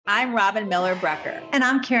I'm Robyn Miller-Brecker. And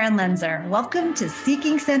I'm Karen Lenzer. Welcome to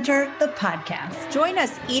Seeking Center, the podcast. Join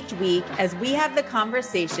us each week as we have the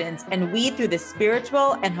conversations and weed through the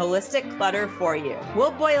spiritual and holistic clutter for you.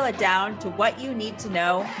 We'll boil it down to what you need to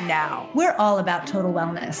know now. We're all about total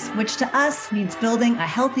wellness, which to us means building a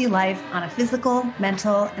healthy life on a physical,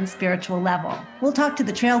 mental, and spiritual level. We'll talk to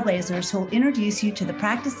the trailblazers who will introduce you to the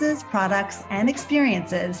practices, products, and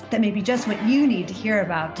experiences that may be just what you need to hear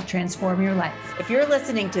about to transform your life. If you're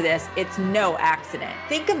listening to this, it's no accident.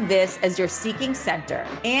 Think of this as your seeking center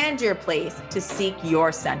and your place to seek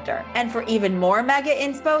your center. And for even more mega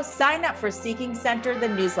inspo, sign up for Seeking Center, the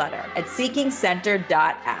newsletter at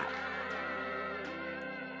seekingcenter.app.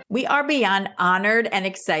 We are beyond honored and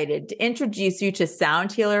excited to introduce you to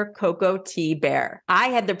sound healer Koko T. Bear. I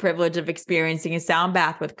had the privilege of experiencing a sound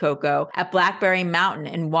bath with Koko at Blackberry Mountain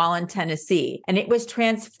in Wallen, Tennessee, and it was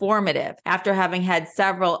transformative after having had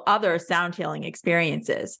several other sound healing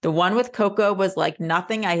experiences. The one with Koko was like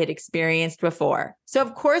nothing I had experienced before. So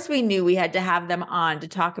of course we knew we had to have them on to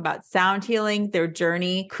talk about sound healing, their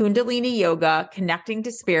journey, Kundalini yoga, connecting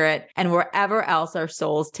to spirit, and wherever else our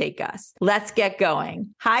souls take us. Let's get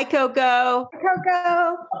going. Hi, Koko.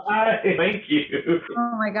 Koko. Hi, thank you.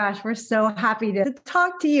 Oh my gosh, we're so happy to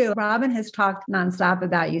talk to you. Robyn has talked nonstop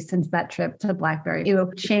about you since that trip to Blackberry. You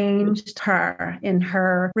changed her in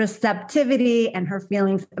her receptivity and her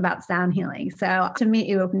feelings about sound healing. So to meet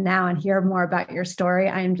you now and hear more about your story,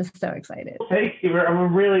 I am just so excited. Thank you.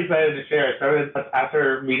 I'm really excited to share. I started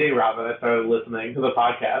after meeting Robyn. I started listening to the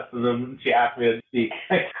podcast, and then she asked me to speak.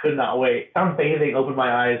 I could not wait. Sound bathing opened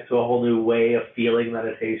my eyes to a whole new way of feeling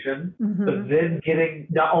meditation. Mm-hmm. But then getting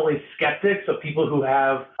not only skeptics, but people who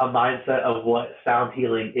have a mindset of what sound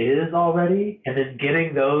healing is already, and then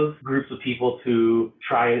getting those groups of people to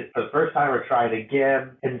try it for the first time or try it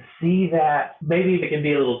again and see that maybe it can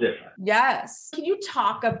be a little different. Yes. Can you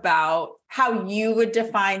talk about how you would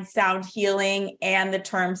define sound healing and the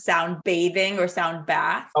term sound bathing or sound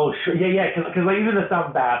bath? Oh, sure. Yeah. Because like even the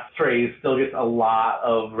sound bath phrase still gets a lot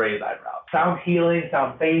of raised eyebrows. Sound healing,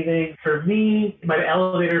 sound bathing. For me, my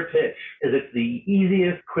elevator pitch is it's the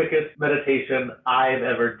easiest, quickest meditation I've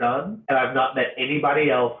ever done. And I've not met anybody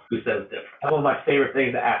else who says different. One of my favorite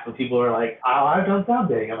things to ask when people are like, oh, I've done sound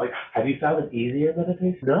bathing. I'm like, have you found an easier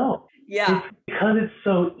meditation? No. Yeah. It's because it's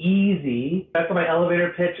so easy. That's my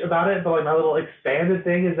elevator pitch about it. But like my little expanded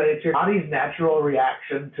thing is that it's your body's natural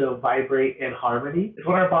reaction to vibrate in harmony. It's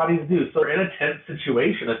what our bodies do. So in a tense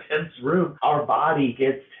situation, a tense room, our body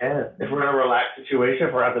gets tense. If we're in a relaxed situation,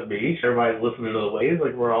 if we're at the beach, everybody's listening to the waves,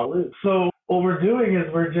 like we're all loose. So what we're doing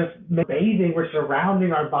is we're just bathing, we're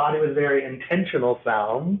surrounding our body with very intentional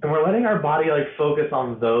sounds, and we're letting our body like focus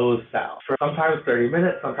on those sounds for sometimes 30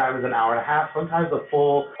 minutes, sometimes an hour and a half, sometimes a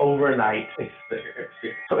full overnight experience.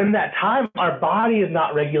 So in that time, our body is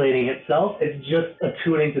not regulating itself, it's just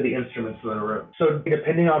attuning to the instruments in the room. So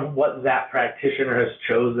depending on what that practitioner has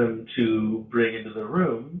chosen to bring into the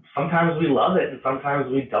room, sometimes we love it and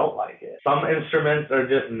sometimes we don't like it. Some instruments are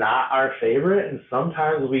just not our favorite, and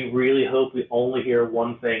sometimes we really hope we only hear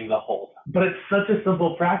one thing the whole time. But it's such a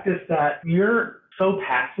simple practice that you're so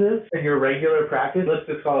passive in your regular practice. Let's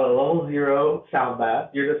just call it a level 0 sound bath.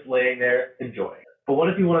 You're just laying there enjoying it. But what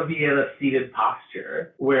if you want to be in a seated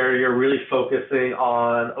posture where you're really focusing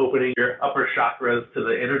on opening your upper chakras to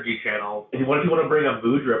the energy channels? And what if you want to bring a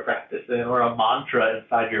mudra practice in or a mantra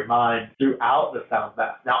inside your mind throughout the sound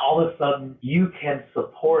bath? Now, all of a sudden, you can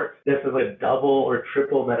support this as a double or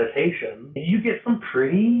triple meditation, and you get some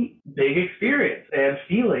pretty big experience and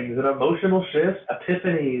feelings and emotional shifts,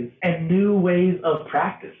 epiphanies, and new ways of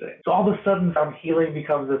practicing. So all of a sudden, sound healing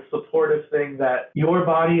becomes this supportive thing that your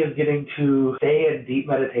body is getting to stay in deep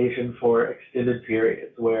meditation for extended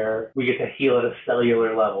periods where we get to heal at a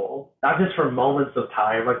cellular level, not just for moments of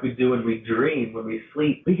time like we do when we dream, when we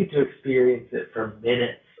sleep. We get to experience it for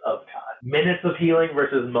minutes of time. Minutes of healing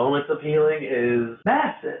versus moments of healing is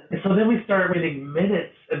massive. And so then we start getting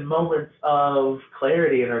minutes and moments of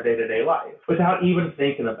clarity in our day-to-day life without even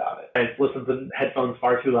thinking about it. I listened to headphones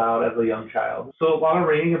far too loud as a young child. So a lot of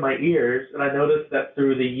ringing in my ears, and I noticed that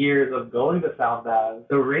through the years of going to sound baths,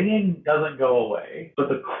 the ringing doesn't go away, but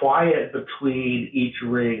the quiet between each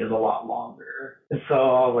ring is a lot longer. And so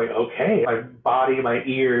I was like, okay, my body, my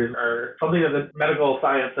ears are something that the medical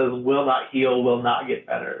science says will not heal, will not get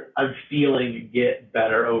better. I'm feeling get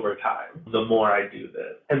better over time the more I do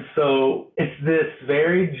this. And so it's this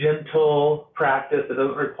very gentle practice that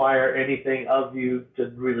doesn't require anything of you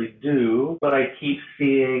to really do, but I keep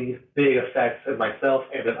seeing big effects in myself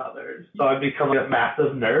and in others. So I'm becoming a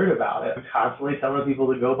massive nerd about it. I'm constantly telling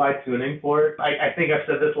people to go buy tuning for it. I think I've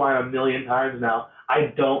said this line a million times now.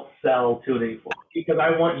 I don't sell tuning forks because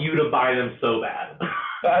I want you to buy them so bad.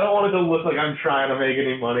 I don't want it to look like I'm trying to make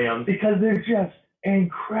any money on them because they're just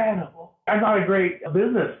incredible. I'm not a great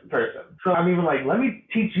business person. So I'm even like, let me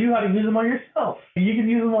teach you how to use them on yourself. You can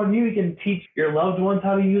use them on you. You can teach your loved ones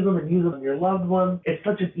how to use them and use them on your loved ones. It's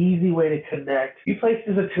such an easy way to connect. You place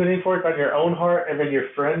just a tuning fork on your own heart, and then your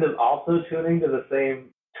friend is also tuning to the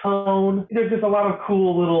same tone. There's just a lot of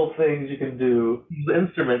cool little things you can do. These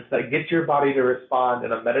instruments that get your body to respond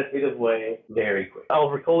in a meditative way very quick.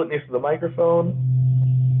 I'll hold it next to the microphone.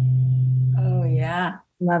 Oh, yeah.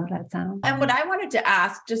 Love that sound. And what I wanted to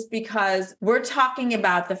ask, just because we're talking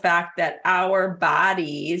about the fact that our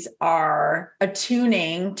bodies are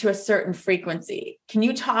attuning to a certain frequency. Can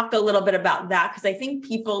you talk a little bit about that? Because I think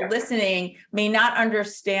people listening may not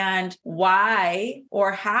understand why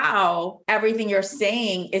or how everything you're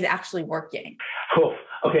saying is actually working. Cool.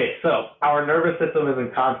 Okay, so our nervous system is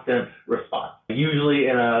in constant response, usually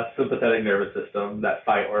in a sympathetic nervous system, that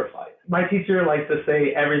fight or flight. My teacher likes to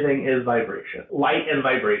say everything is vibration, light and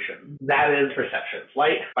vibration. That is perception.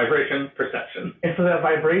 Light, vibration, perception. And so that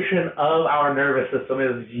vibration of our nervous system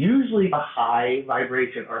is usually a high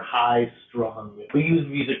vibration or high strung. We use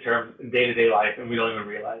music terms in day-to-day life and we don't even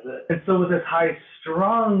realize it. And so with this high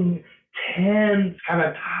strung, tense kind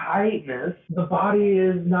of tightness, the body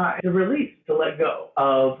is not released to let go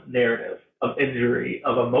of narrative, of injury,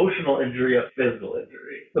 of emotional injury, of physical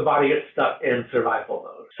injury. The body gets stuck in survival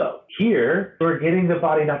mode. So here, we're getting the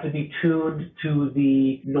body not to be tuned to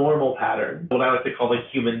the normal pattern, what I like to call the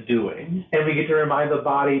human doing. And we get to remind the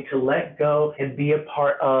body to let go and be a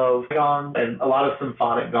part of gongs and a lot of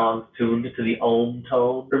symphonic gongs tuned to the Om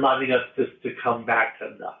tone, reminding us just to come back to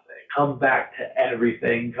nothing. Come back to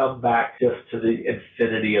everything, come back just to the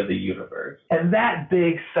infinity of the universe. And that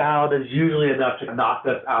big sound is usually enough to knock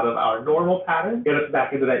us out of our normal pattern, get us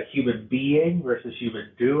back into that human being versus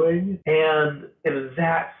human doing. And in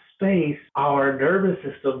that space, our nervous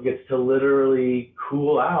system gets to literally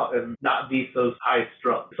cool out and not be so high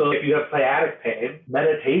strung. So if you have sciatic pain,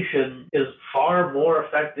 meditation is far more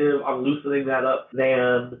effective on loosening that up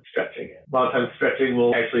than stretching it. A lot of times stretching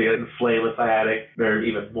will actually inflame a sciatic nerve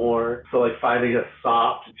even more. So like finding a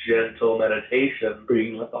soft, gentle meditation where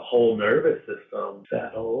you can let the whole nervous system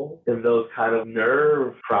settle, and those kind of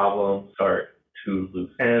nerve problems start to loose.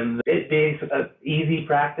 And it being such an easy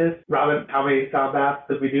practice. Robyn, how many sound baths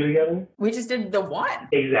did we do together? We just did the one.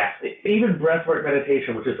 Exactly. Even breathwork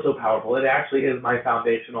meditation, which is so powerful, it actually is my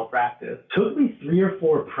foundational practice. Took me 3 or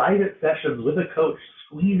 4 private sessions with a coach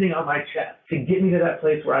squeezing on my chest to get me to that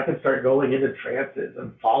place where I can start going into trances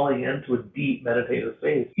and falling into a deep meditative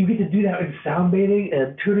space. You get to do that in sound bathing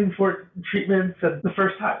and tuning fork treatments and the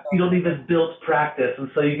first time. You don't need this built practice, and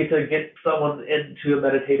so you get to get someone into a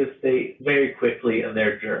meditative state very quickly in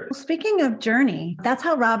their journey. Speaking of journey, that's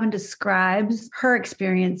how Robyn describes her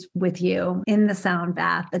experience with you in the sound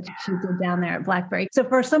bath that she did down there at Blackberry. So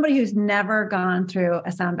for somebody who's never gone through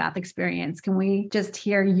a sound bath experience, can we just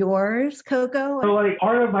hear yours, Koko? So like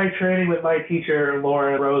part of my training with my teacher,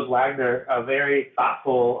 Lauren Rose Wagner, a very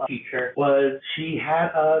thoughtful teacher, was she had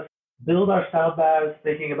us build our sound baths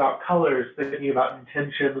thinking about colors, thinking about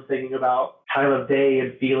intention, thinking about time of day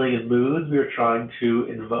and feeling and moods we were trying to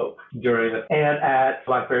invoke during it. And at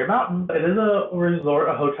Blackberry Mountain, it is a resort,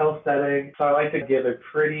 a hotel setting, so I like to give a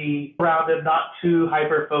pretty rounded, not too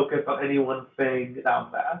hyper-focused on any one thing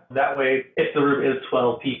sound bath. That way, if the room is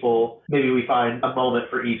 12 people, maybe we find a moment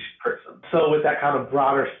for each person. So with that kind of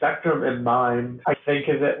broader spectrum in mind, I think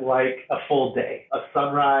of it like a full day, a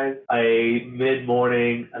sunrise, a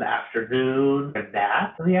mid-morning, an afternoon, a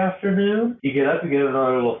nap in the afternoon. You get up, you get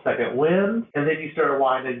another little second wind, and then you start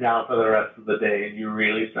winding down for the rest of the day, and you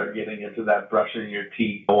really start getting into that brushing your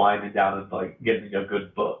teeth, winding down and like getting a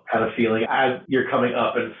good book kind of feeling as you're coming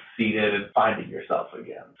up and seated and finding yourself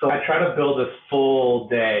again. So I try to build this full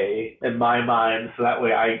day in my mind so that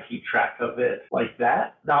way I keep track of it like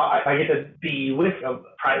that. Now I get to be with a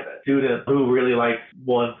private student who really likes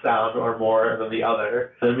one sound or more than the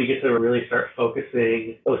other. Then we get to really start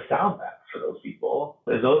focusing those sound baths for those people.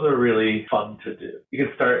 And those are really fun to do. You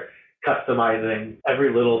can start customizing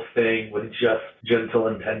every little thing with just gentle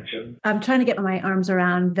intention. I'm trying to get my arms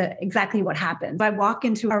around exactly what happens. If I walk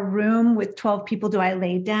into a room with 12 people, do I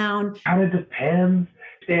lay down? Kind of depends.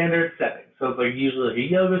 Standard settings. So it's like usually a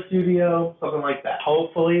yoga studio, something like that.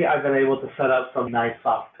 Hopefully I've been able to set up some nice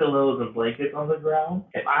soft pillows and blankets on the ground.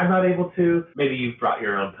 If I'm not able to, maybe you've brought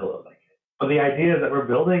your own pillow blanket. But the idea is that we're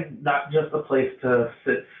building not just a place to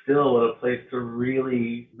sit still, but a place to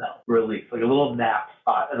really release, like a little nap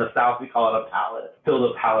spot. In the South, we call it a pallet.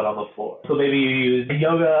 Build a pallet on the floor. So maybe you use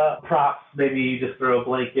yoga props, maybe you just throw a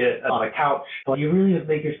blanket on a couch, but you really just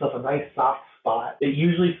make yourself a nice soft spot. It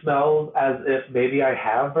usually smells as if maybe I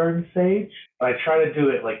have burned sage, but I try to do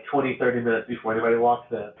it like 20, 30 minutes before anybody walks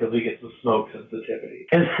in because we get some smoke sensitivity.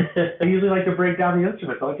 And I usually like to break down the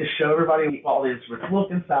instruments. I like to show everybody what all the instruments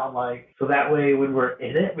look and sound like, so that way when we're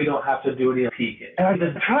in it, we don't have to do any peeking. And I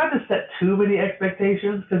just try to set too many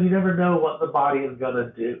expectations because you never know what the body is going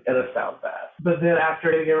to do in a sound bath. But then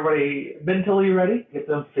after getting everybody mentally ready, get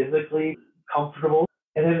them physically comfortable,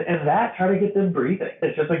 and then in that, try to get them breathing.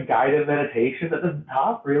 It's just a guided meditation at the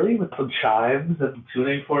top, really, with some chimes and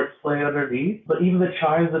tuning forks playing underneath. But even the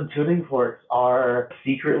chimes and tuning forks are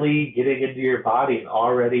secretly getting into your body and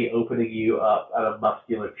already opening you up at a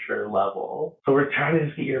musculature level. So we're trying to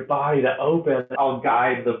just get your body to open. I'll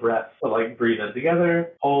guide the breath. So like breathe in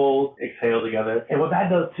together, hold, exhale together. And what that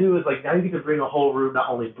does too is like now you get to bring a whole room, not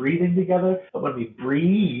only breathing together, but when we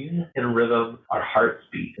breathe in rhythm, our hearts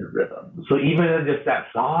beat in rhythm. So even in just that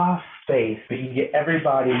soft space, we can get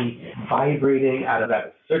everybody vibrating out of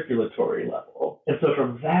that circulatory level. And so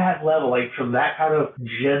from that level, like from that kind of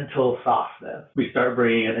gentle softness, we start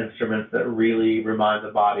bringing in instruments that really remind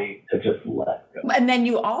the body to just let go. And then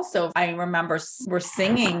you also, I remember, were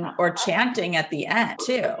singing or chanting at the end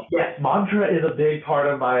too. Yes, mantra is a big part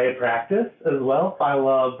of my practice as well. I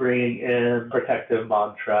love bringing in protective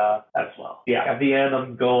mantra as well. Yeah, at the end,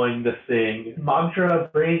 I'm going to sing mantra,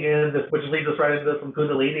 bring in this, which leads us right into some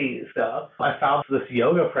Kundalini stuff. I found this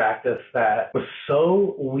yoga practice that was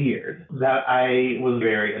so weird that I was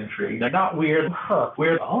very intrigued. Like, not weird,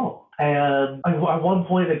 weird, oh. And at one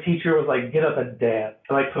point, the teacher was like, get up and dance.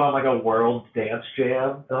 And I put on like a world dance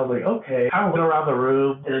jam. And I was like, okay. I went around the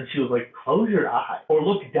room, and then she was like, close your eyes or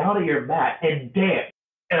look down at your mat and dance.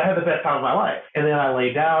 And I had the best time of my life. And then I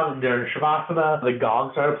lay down and during Shavasana, the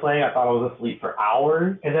Gongs started playing. I thought I was asleep for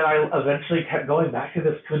hours. And then I eventually kept going back to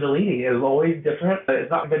this Kundalini. It was always different. It's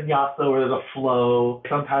not vinyasa where there's a flow.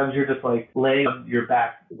 Sometimes you're just like laying on your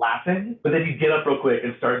back laughing, but then you get up real quick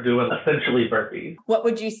and start doing essentially burpees. What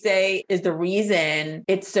would you say is the reason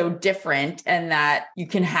it's so different and that you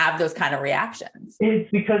can have those kind of reactions? It's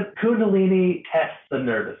because Kundalini tests the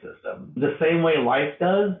nervous system the same way life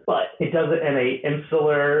does, but it does it in a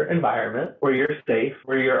insular environment where you're safe,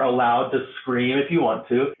 where you're allowed to scream if you want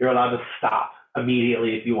to. You're allowed to stop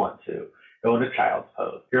immediately if you want to. Go into child's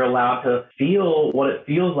pose. You're allowed to feel what it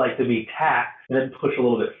feels like to be taxed and then push a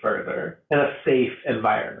little bit further in a safe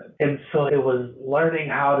environment. And so it was learning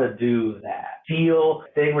how to do that. Feel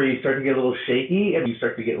thing where you start to get a little shaky and you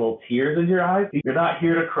start to get little tears in your eyes. You're not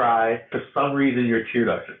here to cry. For some reason, your tear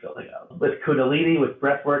ducts are filling up. With Kundalini, with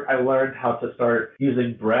breath work, I learned how to start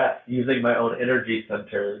using breath, using my own energy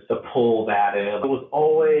centers to pull that in. It was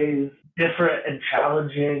always different and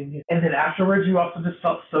challenging. And then afterwards, you also just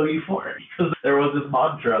felt so euphoric because there was this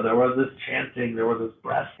mantra, there was this chanting, there was this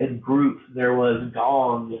breath in groups, there was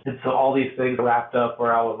gongs. And so all these things wrapped up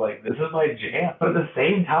where I was like, this is my jam. But at the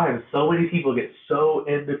same time, so many people get so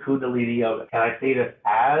into Kundalini yoga. And I say this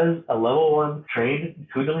as a level 1 trained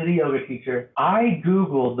Kundalini yoga teacher. I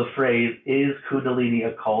Googled the phrase, is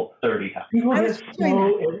Kundalini occult 30 times. People get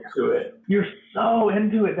so into it. You're so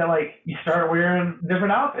into it that like you start wearing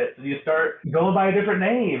different outfits and you start going by a different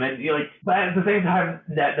name, and you like, but at the same time,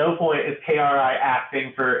 at no point is KRI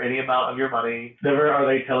asking for any amount of your money. Never are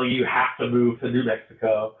they telling you have to move to New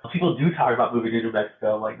Mexico. People do talk about moving to New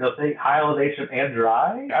Mexico. I'm like, no, thank high elevation and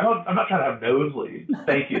dry. I'm not trying to have nosebleeds.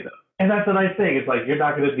 Thank you though. And that's a nice thing. It's like you're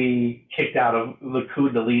not going to be kicked out of the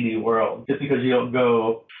Kundalini world just because you don't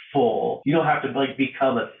go full. You don't have to like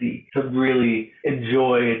become a Sikh to really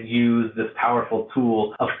enjoy and use this powerful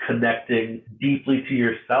tool of connecting deeply to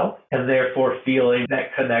yourself and therefore feeling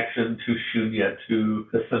that connection to Shunya, to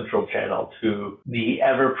the central channel, to the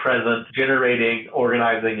ever-present generating,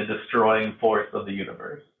 organizing, and destroying force of the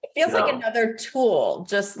universe. It feels like another tool,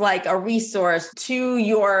 just like a resource to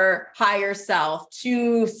your higher self,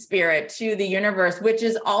 to spirit, to the universe, which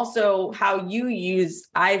is also how you use,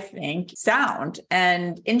 I think, sound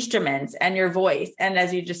and instruments and your voice. And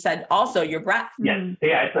as you just said, also your breath. Yes.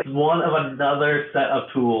 Yeah, it's like one of another set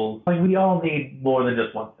of tools. Like we all need more than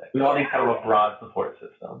just one thing. We all need kind of a broad support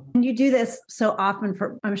system. And you do this so often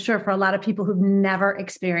I'm sure for a lot of people who've never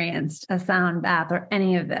experienced a sound bath or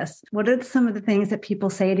any of this. What are some of the things that people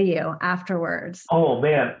say to you afterwards? Oh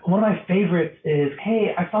man, one of my favorites is,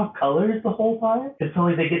 hey, I saw colors the whole time. And so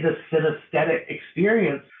like they get this synesthetic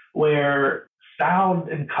experience where sound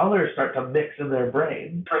and color start to mix in their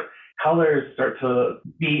brain. colors start to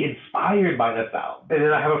be inspired by the sound. And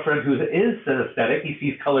then I have a friend who is synesthetic. He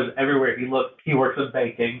sees colors everywhere he looks. He works in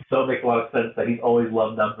banking, so it makes a lot of sense that he's always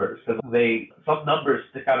loved numbers, because some numbers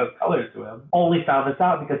stick out as colors to him. Only found this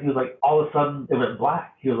out because he was like, all of a sudden it went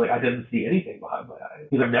black. He was like, I didn't see anything behind my eyes.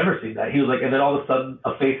 He's like, I've never seen that. He was like, and then all of a sudden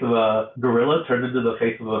a face of a gorilla turned into the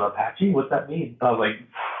face of an Apache. What's that mean? And I was like,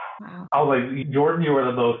 wow. I was like, Jordan, you are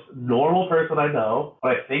the most normal person I know,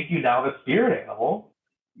 but I think you now have a spirit animal.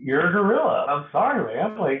 You're a gorilla. I'm sorry,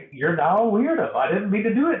 man. Like, you're now a weirdo. I didn't mean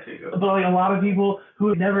to do it to you. But like a lot of people who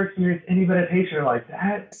have never experienced any meditation are like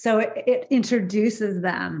that. So it introduces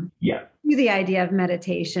them to the idea of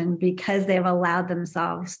meditation because they've allowed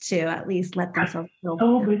themselves to at least let themselves feel.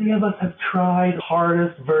 So many of us have tried the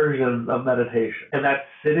hardest version of meditation, and that's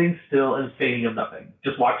sitting still and thinking of nothing,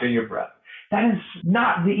 just watching your breath. That is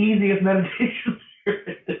not the easiest meditation.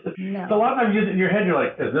 No. So a lot of times in your head, you're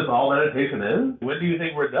like, is this all meditation is? When do you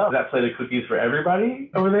think we're done? Does that play the cookies for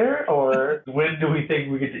everybody over there? Or when do we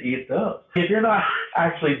think we get to eat those? If you're not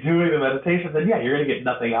actually doing the meditation, then you're going to get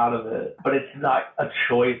nothing out of it. But it's not a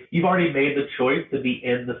choice. You've already made the choice to be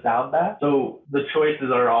in the sound bath. So the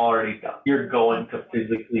choices are already done. You're going to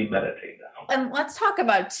physically meditate now. And let's talk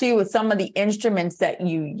about, too, some of the instruments that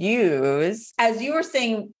you use. As you were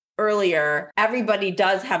saying earlier, everybody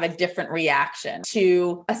does have a different reaction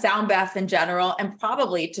to a sound bath in general, and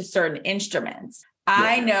probably to certain instruments.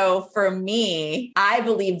 I know for me, I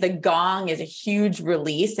believe the gong is a huge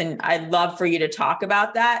release, and I'd love for you to talk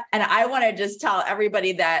about that. And I want to just tell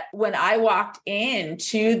everybody that when I walked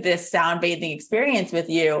into this sound bathing experience with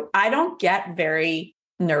you, I don't get very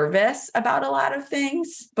nervous about a lot of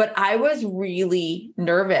things, but I was really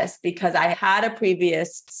nervous because I had a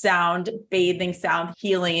previous sound bathing, sound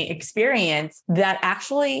healing experience that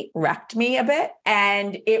actually wrecked me a bit.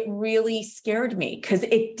 And it really scared me because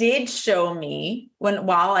it did show me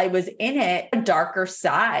while I was in it, a darker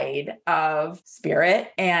side of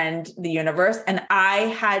spirit and the universe. And I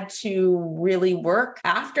had to really work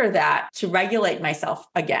after that to regulate myself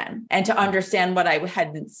again and to understand what I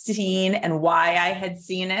had seen and why I had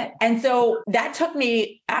seen it. And so that took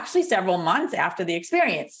me actually several months after the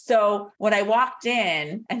experience. So when I walked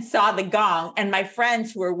in and saw the gong, and my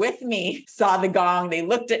friends who were with me saw the gong, they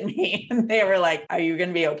looked at me and they were like, are you going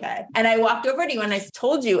to be okay? And I walked over to you and I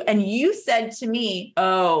told you, and you said to me,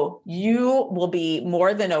 oh, you will be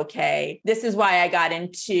more than okay. This is why I got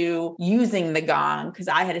into using the gong, because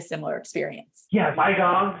I had a similar experience. Yeah, my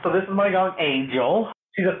gong. So this is my gong, Angel.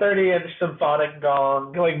 She's a 30-inch symphonic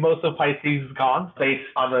gong, like most of Pisces gongs, based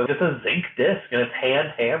on just a zinc disc, and it's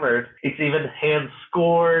hand-hammered. It's even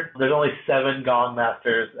hand-scored. There's only 7 gong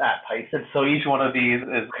masters at Pisces, so each one of these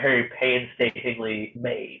is very painstakingly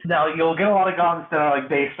made. Now, you'll get a lot of gongs that are like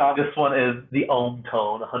based on, this one is the ohm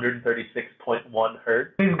tone, 136.1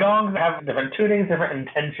 hertz. These gongs have different tunings, different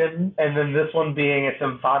intentions, and then this one being a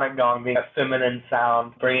symphonic gong, being a feminine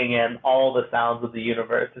sound, bringing in all the sounds of the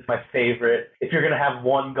universe, is my favorite. If you're going to have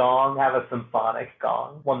one gong, have a symphonic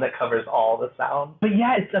gong, one that covers all the sound. But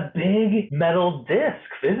yeah, it's a big metal disc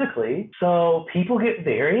physically. So people get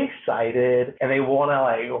very excited and they want to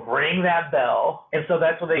like ring that bell. And so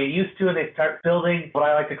that's what they get used to, and they start building what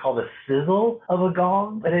I like to call the sizzle of a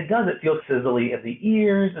gong. And it does, it feels sizzly in the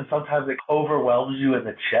ears, and sometimes it overwhelms you in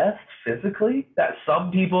the chest physically, that some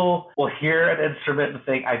people will hear an instrument and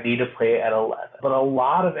think, I need to play it at 11. But a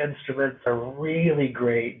lot of instruments are really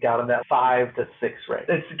great down in that 5 to 6 range.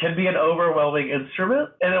 It can be an overwhelming instrument,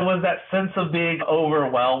 and it was that sense of being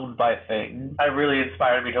overwhelmed by things that really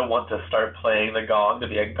inspired me to want to start playing the gong, to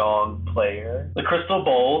be a gong player. The crystal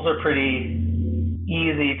bowls are pretty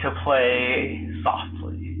easy to play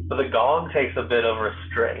softly, but the gong takes a bit of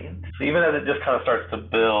restraint. So even as it just kind of starts to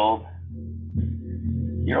build,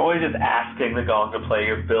 you're always just asking the gong to play.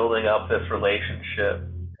 You're building up this relationship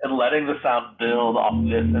and letting the sound build off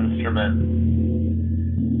this instrument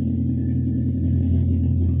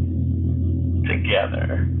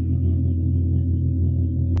together.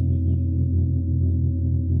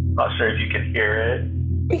 Not sure if you can hear it.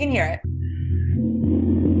 We can hear it.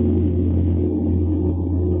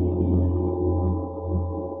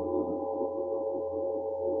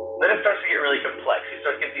 Then it starts to get really complex. You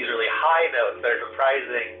start to get these really high notes that are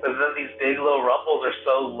surprising, but then these big low rumbles are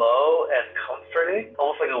so low and comforting,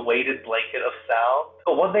 almost like a weighted blanket of sound.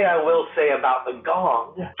 But one thing I will say about the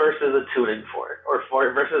gong versus a tuning fork, or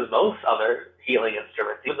versus most other healing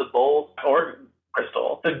instruments, even the bowls or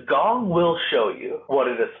crystal, the gong will show you what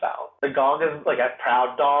it has found. The gong is like a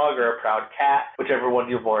proud dog or a proud cat, whichever one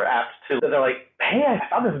you're more apt to. They're like, hey, I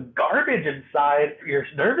found this garbage inside your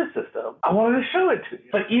nervous system. I wanted to show it to you.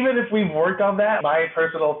 But even if we've worked on that, my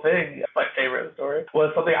personal thing, my favorite story,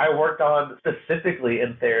 was something I worked on specifically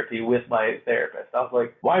in therapy with my therapist. I was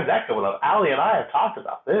like, why is that coming up? Allie and I have talked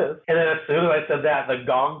about this. And then as soon as I said that, the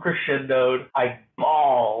gong crescendoed, I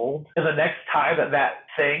bawled. And the next time that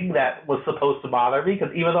thing that was supposed to bother me,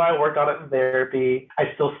 because even though I worked on it in therapy, I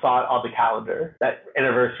still saw it on the calendar. That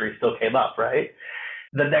anniversary still came up, right?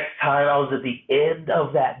 The next time I was at the end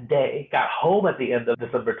of that day, got home at the end of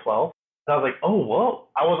December 12th, and I was like, oh, whoa,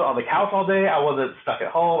 I wasn't on the couch all day. I wasn't stuck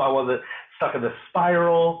at home. I wasn't stuck in the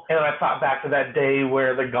spiral. And then I thought back to that day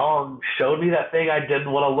where the gong showed me that thing I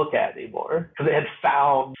didn't want to look at anymore because it had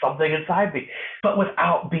found something inside me, but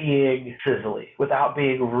without being sizzly, without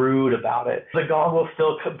being rude about it. The gong will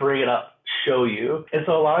still bring it up, show you. And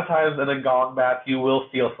so a lot of times in a gong bath, you will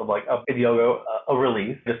feel some in yoga, a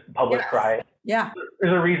release, just public crying. Yeah.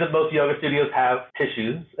 There's a reason most yoga studios have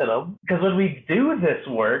tissues in them. Because when we do this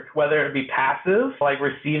work, whether it be passive, like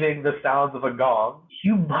receiving the sounds of a gong,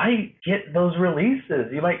 you might get those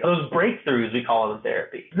releases. You might, those breakthroughs, we call them in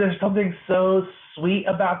therapy. There's something so sweet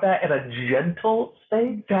about that in a gentle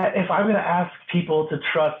state that if I'm going to ask people to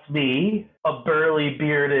trust me, a burly,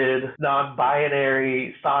 bearded,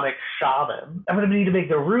 non-binary sonic shaman, I'm going to need to make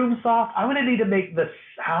the room soft. I'm going to need to make the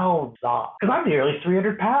sound soft. Because I'm nearly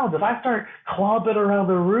 300 pounds. If I start clomping around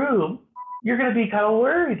the room, you're going to be kind of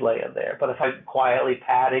worried laying there. But if I'm quietly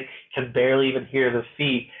padding, can barely even hear the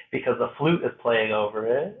feet because the flute is playing over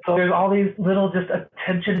it. So there's all these little just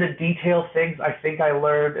attention to detail things I think I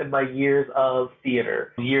learned in my years of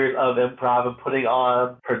theater, years of improv and putting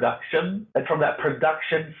on production. And from that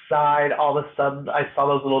production side, all of a sudden I saw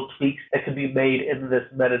those little tweaks that could be made in this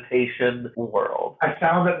meditation world. I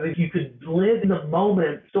found that if you could live in the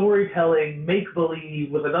moment, storytelling,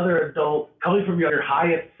 make-believe with another adult, coming from your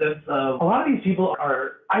highest sense of, a lot of these people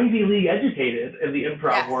are Ivy League educated in the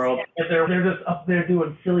improv world, and they're just up there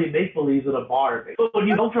doing silly make-believes in a bar. So when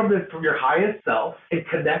you come from your highest self and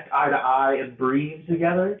connect eye to eye and breathe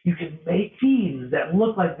together, you can make scenes that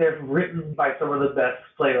look like they're written by some of the best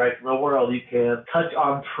playwrights in the world. You can touch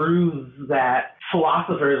on truths that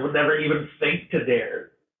philosophers would never even think to dare.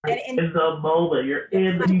 In the moment, you're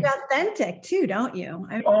in the... You're authentic too, don't you?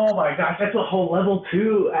 Oh my gosh, that's a whole level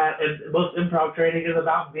too. And most improv training is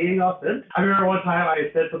about being authentic. I remember one time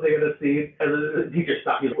I said something in a scene, and the teacher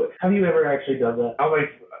stopped me. Like, have you ever actually done that? I was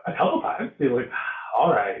like, a couple times. He was like,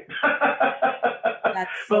 all right.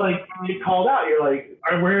 But like, you called out, you're like,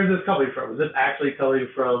 where is this coming from? Is this actually coming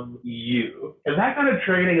from you? And that kind of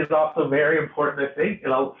training is also very important, I think,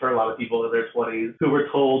 for a lot of people in their 20s who were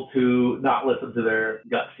told to not listen to their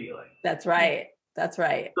gut feeling. That's right. That's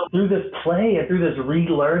right. So through this play and through this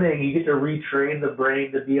relearning, you get to retrain the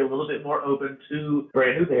brain to be a little bit more open to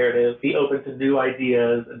brand new narratives, be open to new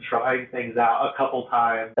ideas and trying things out a couple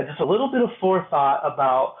times. And just a little bit of forethought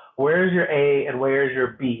about where's your A and where's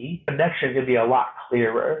your B. Connection can be a lot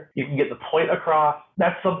clearer. You can get the point across.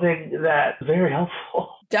 That's something that's very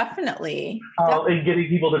helpful. Definitely. In getting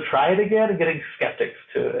people to try it again and getting skeptics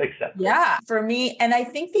to accept it. Yeah, for me. And I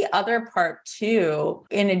think the other part too,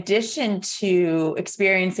 in addition to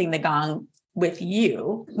experiencing the gong with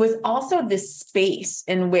you, was also this space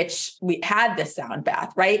in which we had the sound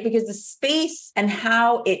bath, right? Because the space and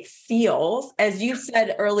how it feels, as you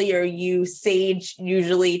said earlier, you sage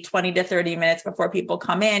usually 20 to 30 minutes before people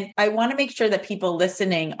come in. I want to make sure that people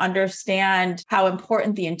listening understand how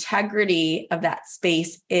important the integrity of that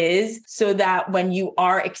space is, so that when you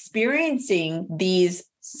are experiencing these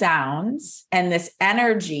sounds and this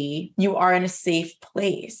energy, you are in a safe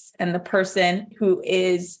place. And the person who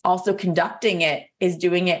is also conducting it is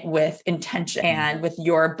doing it with intention and with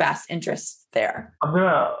your best interests there. I'm going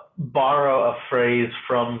to borrow a phrase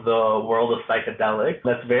from the world of psychedelics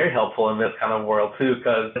that's very helpful in this kind of world too,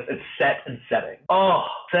 because it's set and setting. Oh,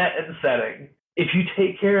 set and setting. If you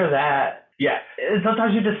take care of that, yes. And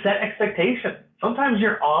sometimes you just set expectations. Sometimes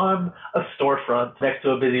you're on a storefront next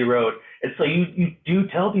to a busy road. And so you do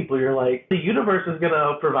tell people, you're like, the universe is going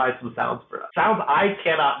to provide some sounds for us. Sounds I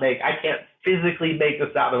cannot make. I can't physically make the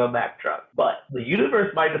sound of a Mack truck, but the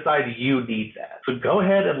universe might decide you need that. So go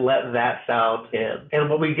ahead and let that sound in. And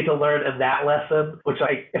what we get to learn in that lesson, which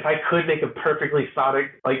if I could make a perfectly sonic,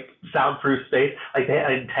 soundproof space, like they had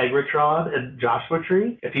Integratron and Joshua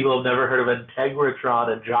Tree. If people have never heard of Integratron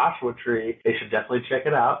and Joshua Tree, they should definitely check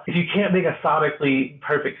it out. If you can't make a sonically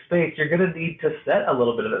perfect space, you're going to need to set a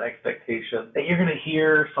little bit of an expectation that you're going to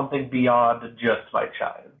hear something beyond just my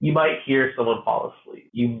chime. You might hear someone fall asleep. sleep.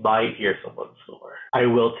 You might hear someone snore. I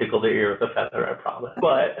will tickle their ear with a feather, I promise.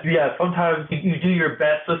 But yeah, sometimes you do your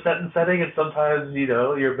best with set and setting, and sometimes,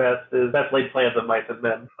 your best laid plans of mice and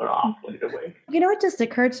men are awfully awake. What just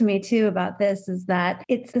occurred to me too about this is that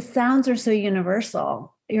the sounds are so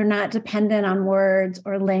universal. You're not dependent on words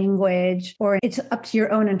or language, or it's up to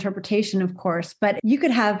your own interpretation, of course, but you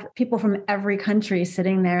could have people from every country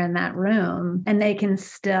sitting there in that room and they can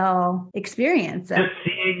still experience it. Just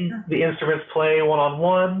seeing the instruments play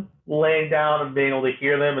one-on-one, laying down and being able to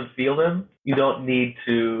hear them and feel them, you don't need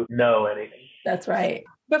to know anything. That's right.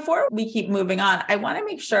 Before we keep moving on, I want to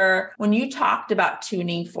make sure when you talked about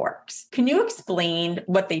tuning forks, can you explain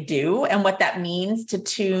what they do and what that means to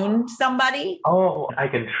tune somebody? Oh, I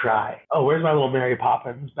can try. Oh, where's my little Mary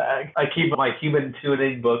Poppins bag? I keep my human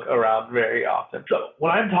tuning book around very often. So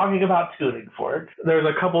when I'm talking about tuning forks, there's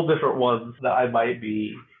a couple different ones that I might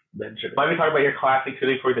be mentioning. I might be talking about your classic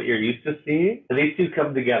tuning fork that you're used to seeing, and these two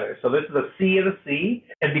come together. So this is a C and a C,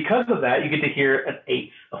 and because of that, you get to hear an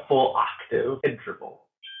eighth, a full octave interval.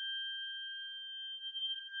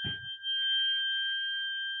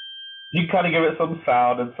 You kind of give it some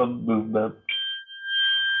sound and some movement.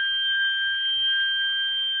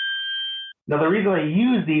 Now, the reason I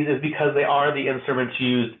use these is because they are the instruments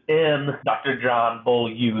used in Dr. John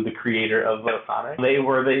Beaulieu, the creator of Sonic. They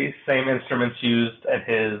were the same instruments used in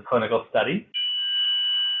his clinical study,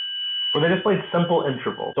 where they just played simple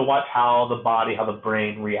intervals to watch how the body, how the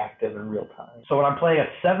brain reacted in real time. So when I'm playing a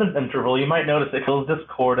seventh interval, you might notice it feels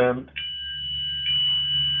discordant.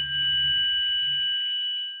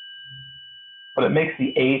 But it makes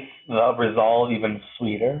the eighth, the resolve, even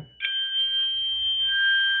sweeter.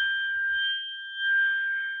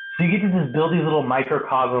 So you get to just build these little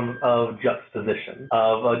microcosms of juxtaposition,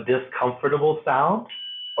 of a discomfortable sound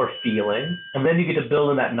or feeling, and then you get to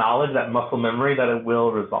build in that knowledge, that muscle memory that it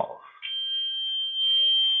will resolve.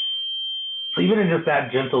 So even in just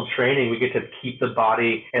that gentle training, we get to keep the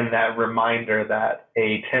body in that reminder that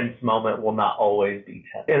a tense moment will not always be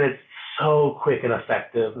tense. And it's so quick and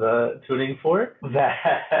effective, the tuning fork, that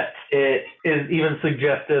it is even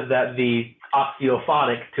suggested that the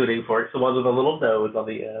osteophonic tuning forks, the ones with a little nose on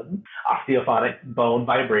the end, osteophonic bone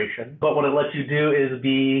vibration. But what it lets you do is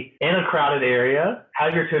be in a crowded area,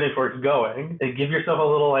 have your tuning forks going, and give yourself a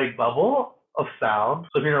little bubble of sound.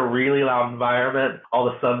 So if you're in a really loud environment, all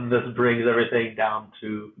of a sudden this brings everything down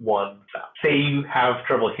to one sound. Say you have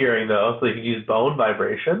trouble hearing though, so you can use bone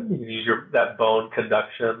vibration. You can use that bone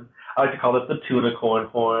conduction. I like to call this the tunicorn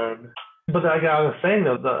horn. But like I was saying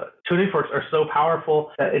though, the tuning forks are so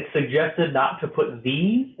powerful that it's suggested not to put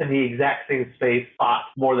these in the exact same space spot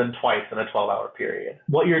more than twice in a 12-hour period.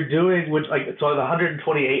 What you're doing, so the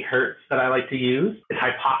 128 hertz that I like to use, is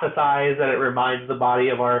hypothesize that it reminds the body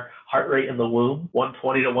of our heart rate in the womb,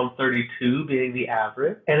 120 to 132 being the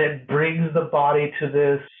average. And it brings the body to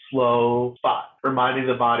this slow spot, reminding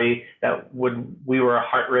the body that when we were a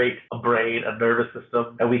heart rate, a brain, a nervous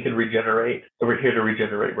system, and we can regenerate. So we're here to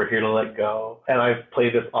regenerate. We're here to let go. And I've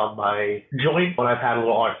played this on my joint when I've had a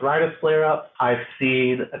little arthritis flare up. I've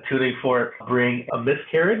seen a tuning fork bring a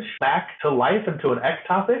miscarriage back to life into an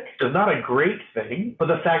ectopic. It's not a great thing, but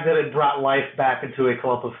the fact that it brought life back into a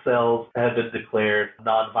clump of cells that had been declared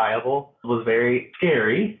non-viable was very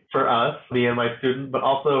scary for us, me and my student, but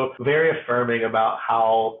also very affirming about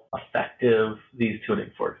how effective these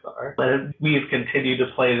tuning forks are. And we've continued to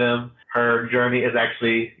play them. Her journey is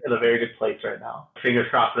actually in a very good place right now. Fingers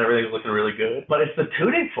crossed and everything's looking really good. But it's the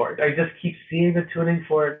tuning fork. I just keep seeing the tuning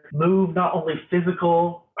fork move not only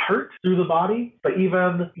physical hurt through the body, but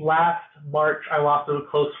even last March, I lost a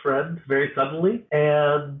close friend very suddenly.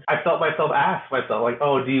 And I felt myself ask myself,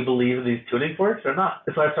 oh, do you believe in these tuning forks or not?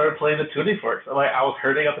 And so I started playing the tuning forks. I was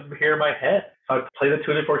hurting up in here in my head. So I played the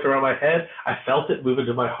tuning forks around my head. I felt it move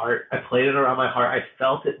into my heart. I played it around my heart. I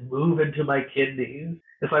felt it move into my kidneys.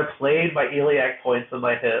 And so I played my iliac points and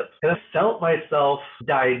my hips. And I felt myself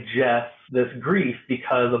digest this grief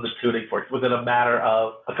because of the tuning forks within a matter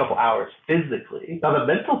of a couple hours physically. Now, the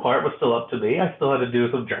mental part was still up to me. I still had to do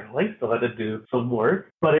some journaling, still had to do some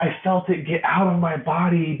work, but I felt it get out of my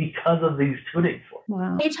body because of these tuning forks.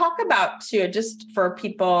 Wow. You talk about, too, just for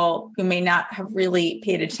people who may not have really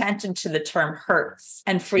paid attention to the term Hertz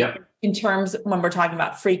and frequency. Yep. In terms when we're talking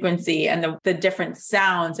about frequency and the different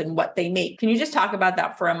sounds and what they make. Can you just talk about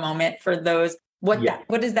that for a moment for those What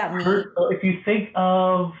does that mean? Hertz, so if you think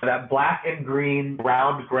of that black and green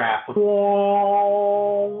round graph, when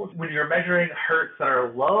you're measuring hertz that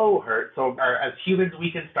are low hertz, so as humans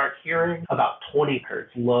we can start hearing about 20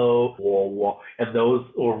 hertz, low, and those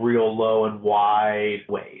are real low and wide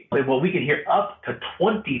waves. And well, we can hear up to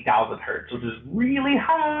 20,000 hertz, which is really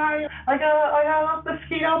high, like a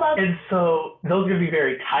mosquito buzz. And so those are going to be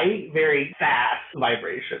very tight, very fast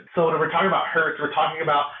vibrations. So when we're talking about hertz, we're talking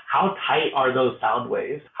about how tight are those sound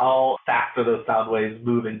waves? How fast are those sound waves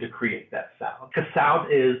moving to create that sound? Because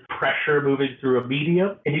sound is pressure moving through a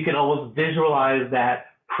medium, and you can almost visualize that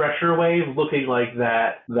pressure wave looking like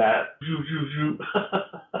that.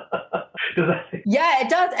 Yeah, it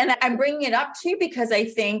does. And I'm bringing it up too, because I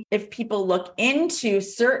think if people look into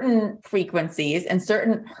certain frequencies and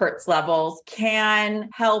certain hertz levels can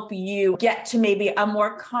help you get to maybe a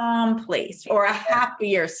more calm place or a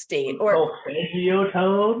happier state. Or solfeggio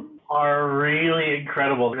tones are really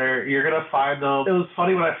incredible. You're going to find them. It was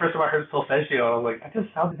funny when I first heard solfeggio, I was like, is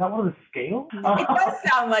that one of the scales? It does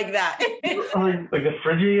sound like that. like a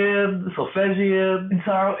Phrygian, solfeggian. And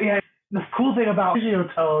so, yeah. The cool thing about solfeggio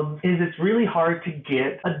tones is it's really hard to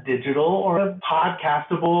get a digital or a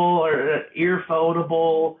podcastable or an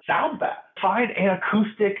earphoneable sound bath. Find an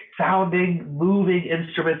acoustic sounding, moving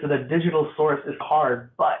instruments in a digital source is hard,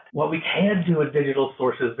 but what we can do in digital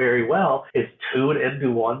sources very well is tune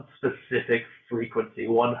into one specific frequency,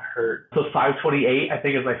 1 hertz. So 528, I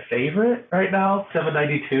think, is my favorite right now.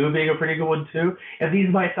 792 being a pretty good one too. And these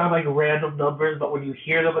might sound like random numbers, but when you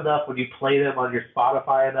hear them enough, when you play them on your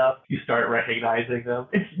Spotify enough, you start recognizing them.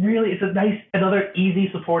 It's a nice, another easy,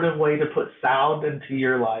 supportive way to put sound into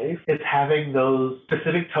your life. It's having those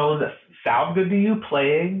specific tones that sound good to you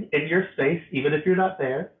playing in your space, even if you're not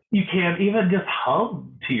there. You can even just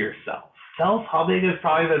hum to yourself. Self-humming is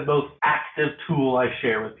probably the most active tool I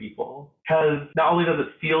share with people, because not only does it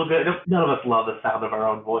feel good, none of us love the sound of our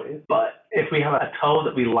own voice, but if we have a tone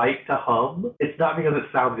that we like to hum, it's not because it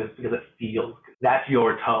sounds good, it's because it feels good. That's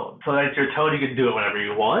your tone. So that's your tone. You can do it whenever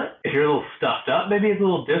you want. If you're a little stuffed up, maybe it's a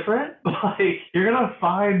little different. Like, you're going to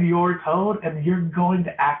find your tone and you're going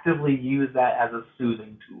to actively use that as a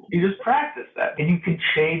soothing tool. You just practice that. And you can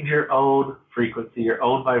change your own frequency, your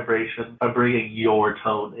own vibration by bringing your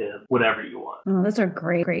tone in whenever you want. Oh, those are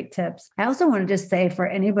great tips. I also want to just say for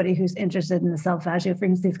anybody who's interested in the solfeggio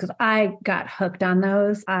frequencies, because I got hooked on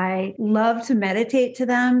those. I love to meditate to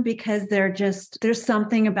them because there's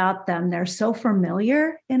something about them. They're so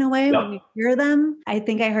familiar in a way when you hear them. I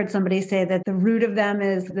think I heard somebody say that the root of them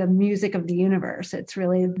is the music of the universe. It's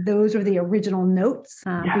really, those are the original notes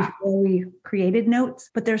before we created notes,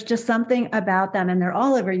 but there's just something about them and they're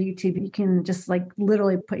all over YouTube. You can just like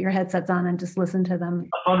literally put your headsets on and just listen to them.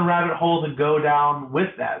 A fun rabbit hole to go down with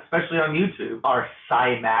that, especially on YouTube, are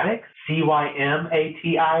cymatics.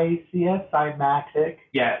 C-Y-M-A-T-I-C-S, cymatic.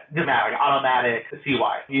 Yeah, like automatic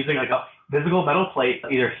C-Y. Using like a physical metal plate,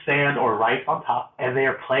 either sand or rice on top, and they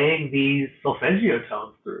are playing these solfeggio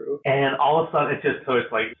tones through. And all of a sudden,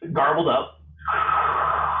 it's like garbled up,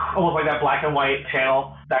 almost like that black and white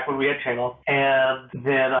channel back when we had channels. And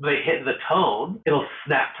then they hit the tone, it'll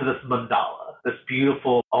snap to this mandala, this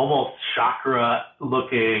beautiful, almost chakra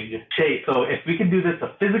looking shape. So if we can do this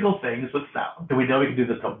to physical things with sound, then we know we can do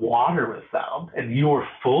this to water with sound, and you're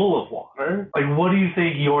full of water. Like, what do you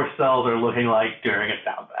think your cells are looking like during a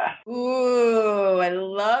sound bath? Ooh, I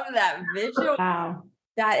love that visual. Wow.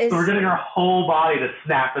 That is. So we're getting our whole body to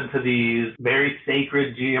snap into these very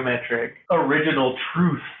sacred, geometric, original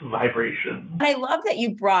truth vibrations. And I love that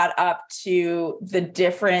you brought up to the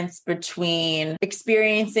difference between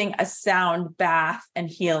experiencing a sound bath and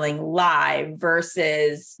healing live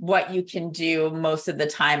versus what you can do most of the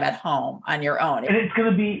time at home on your own. And it's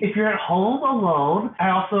going to be, if you're at home alone, I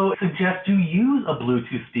also suggest you use a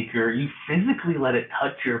Bluetooth speaker. You physically let it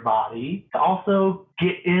touch your body to also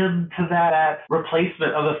get into that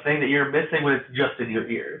replacement of the thing that you're missing when it's just in your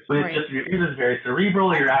ears. When it's just in your ears, it's very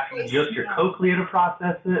cerebral. You're asking just your cochlea to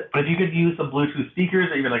process it. But if you could use some Bluetooth speakers,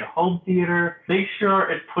 or even like a home theater, make sure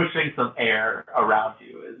it's pushing some air around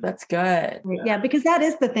you. That's good. Yeah, because that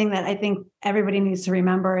is the thing that I think everybody needs to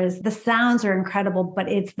remember is the sounds are incredible, but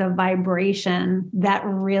it's the vibration that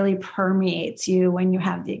really permeates you when you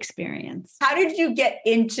have the experience. How did you get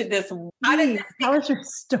into this? Tell us your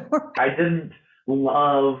story. I didn't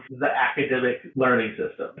love the academic learning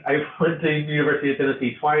system. I went to University of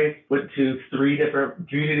Tennessee twice, went to 3 different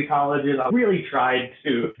community colleges. I really tried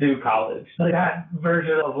to do college. Like that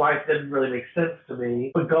version of life didn't really make sense to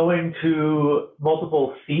me. But going to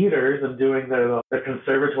multiple theaters and doing the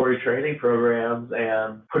conservatory training programs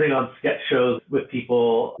and putting on sketch shows with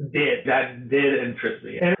people did interest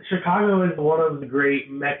me. And Chicago is one of the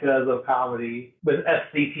great meccas of comedy, with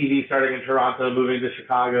SCTV starting in Toronto, moving to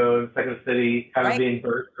Chicago and Second City, kind of being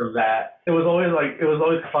birthed from that. It was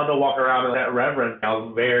always fun to walk around in that reverence. I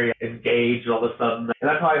was very engaged all of a sudden, and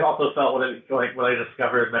that's how I also felt when I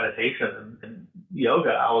discovered meditation and yoga.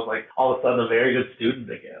 I was like all of a sudden a very good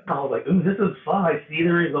student again. I was like, ooh, this is fun. I see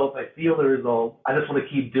the results. I feel the results. I just want to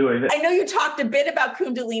keep doing this. I know you talked a bit about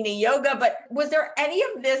Kundalini yoga, but was there any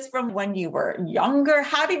of this from when you were younger?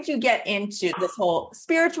 How did you get into this whole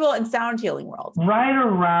spiritual and sound healing world? Right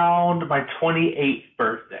around my 28th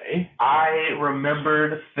birthday, I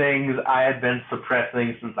remembered things I had been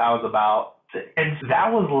suppressing since I was about, and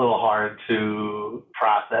that was a little hard to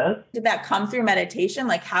process. Did that come through meditation?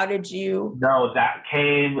 Like, how did you? No, that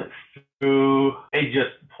came through, it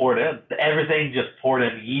just poured in. Everything just poured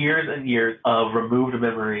in. Years and years of removed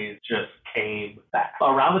memories just came back.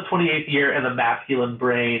 Around the 28th year in the masculine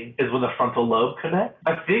brain is when the frontal lobe connects.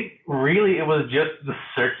 I think really it was just the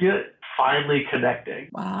circuit finally connecting.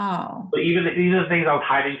 Wow. But even the things I was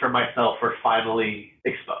hiding from myself were finally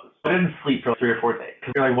exposed. I didn't sleep for 3 or 4 days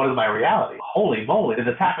because you're like, what is my reality? Holy moly, did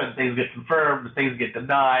this happen? Things get confirmed, things get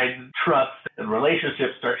denied, trust and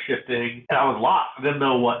relationships start shifting. And I was lost. I didn't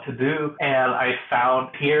know what to do. And I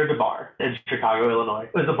found Pierre DeBar in Chicago, Illinois.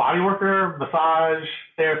 He was a body worker, massage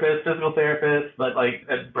therapist, physical therapist, but like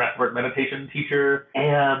a breathwork meditation teacher.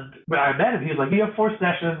 And when I met him, he was like, you have 4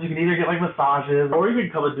 sessions. You can either get like massages or you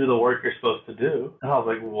can come and do the work you're supposed to do. And I was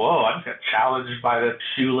like, whoa, I just got challenged by this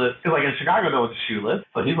shoeless. Because like in Chicago, no one's shoeless.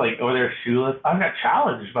 So he's like over there shoeless. I got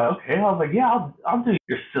challenged by, okay. I was like, yeah, I'll do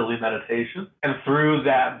your silly meditation. And through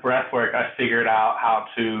that breath work, I figured out how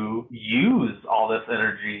to use all this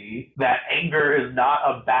energy. That anger is not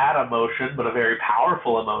a bad emotion, but a very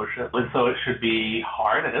powerful emotion. And so it should be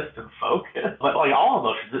harnessed and focused. But like all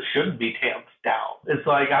emotions, it shouldn't be tamped down. And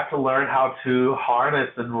so I got to learn how to harness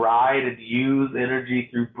and ride and use energy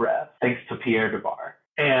through breath, thanks to Pierre DeBar.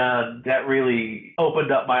 And that really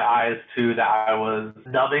opened up my eyes to that I was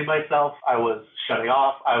numbing myself, I was shutting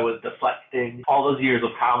off, I was deflecting. All those years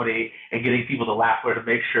of comedy and getting people to laugh were to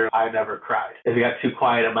make sure I never cried. If it got too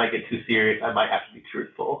quiet, I might get too serious, I might have to be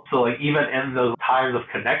truthful. So like even in those times of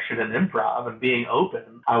connection and improv and being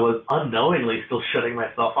open, I was unknowingly still shutting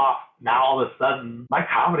myself off. Now all of a sudden, my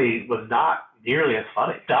comedy was not nearly as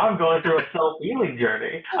funny. Now I'm going through a self-healing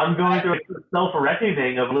journey. I'm going through a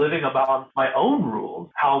self-reckoning of living about my own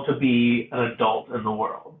rules, how to be an adult in the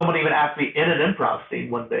world. Someone even asked me in an improv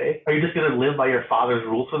scene one day, are you just going to live by your father's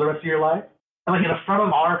rules for the rest of your life? And like in a front of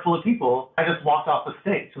an bar full of people, I just walked off the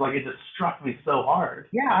stage. Like it just struck me so hard.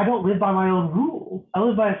 Yeah, I don't live by my own rules. I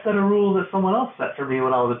live by a set of rules that someone else set for me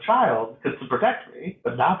when I was a child to protect me,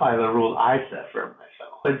 but not by the rules I set for myself.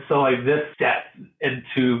 And so like this step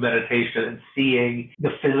into meditation and seeing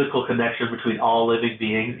the physical connection between all living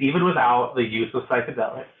beings, even without the use of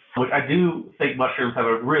psychedelics, which I do think mushrooms have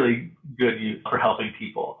a really good use for helping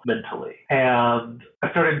people mentally. And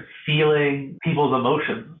I started feeling people's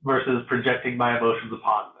emotions versus projecting my emotions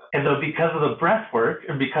upon them. And so because of the breath work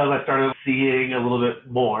and because I started seeing a little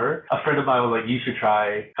bit more, a friend of mine was like, you should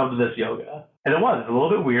come to this yoga. And it was a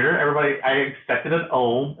little bit weirder. I expected an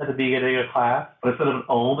om at the beginning of class, but instead of an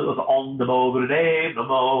om, it was om namo buddhade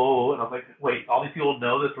namo. And I was like, wait, all these people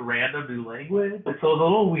know this random new language? And so it was a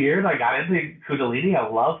little weird. I got into Kundalini. I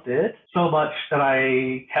loved it so much that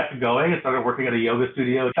I kept going and started working at a yoga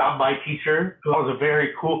studio. Found my teacher, who was a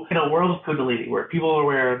very cool, in a world of Kundalini where people are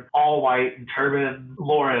wearing all white and turban.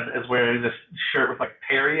 Lauren is wearing this shirt with like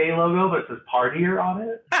Perrier logo, but it says partier on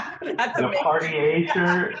it. That's and a Partier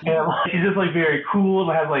shirt. And she's just like very cool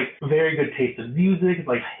and has like very good taste in music. It's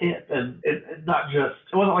like hip and it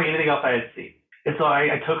wasn't like anything else I had seen. And so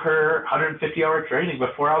I took her 150-hour training.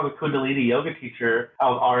 Before I was a Kundalini yoga teacher, I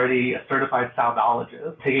was already a certified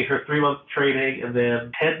soundologist, taking her 3-month training and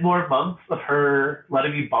then 10 more months of her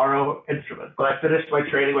letting me borrow instruments. When I finished my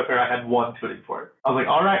training with her, I had 1 tuning fork. I was like,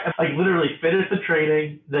 all right. I literally finished the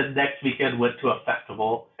training. Then next weekend went to a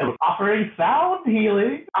festival and was offering sound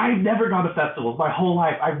healing. I've never gone to festivals my whole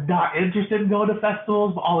life. I'm not interested in going to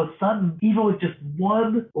festivals, but all of a sudden, even with just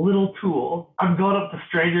one little tool, I'm going up to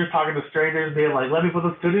strangers, talking to strangers, being and like, let me put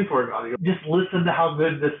this tuning fork on you. Just listen to how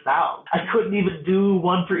good this sounds. I couldn't even do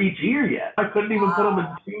one for each ear yet. I couldn't even put them in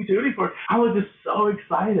two tuning forks. I was just so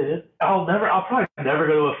excited. I'll probably never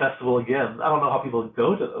go to a festival again. I don't know how people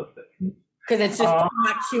go to those things. Because it's just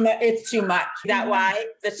too much. It's too much. Is that why?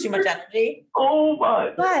 That's too much energy? Oh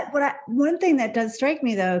much. But one thing that does strike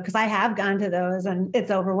me though, because I have gone to those and it's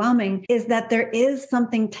overwhelming, is that there is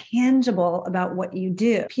something tangible about what you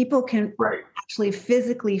do. People can actually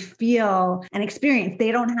physically feel and experience.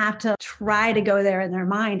 They don't have to try to go there in their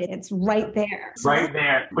mind. It's right there. Right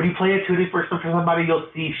there. When you play a tuning fork for somebody, you'll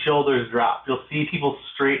see shoulders drop. You'll see people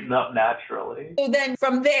straighten up naturally. So then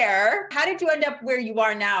from there, how did you end up where you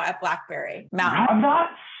are now at Blackberry Mountain? I'm not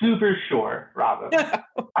super sure, Robyn.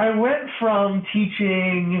 I went from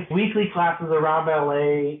teaching weekly classes around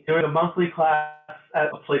LA, doing a monthly class at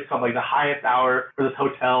a place called like the Highest Hour for this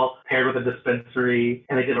hotel paired with a dispensary,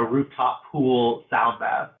 and they did a rooftop pool sound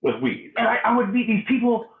bath with weed. And I would meet these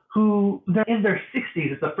people who they're in their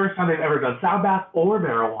 60s. It's the first time they've ever done sound bath or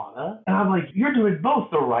marijuana. And I'm like, you're doing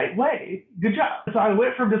both the right way. Good job. So I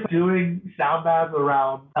went from just doing sound baths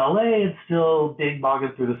around LA and still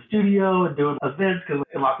ding-bonging through the studio and doing events, because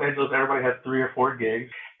in Los Angeles, everybody has 3 or 4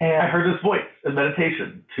 gigs. And I heard this voice in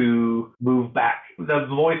meditation to move back. The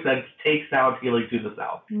voice said, take sound healing to the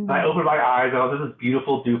south. And I opened my eyes, and I was in this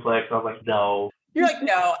beautiful duplex. I was like, no. You're like,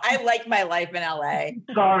 no, I like my life in LA.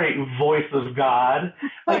 Sorry, voice of God.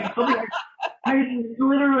 Like, I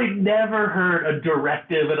literally never heard a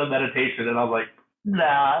directive in a meditation, and I was like,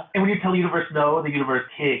 nah. And when you tell the universe no, the universe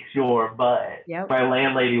kicks your butt. Yep. My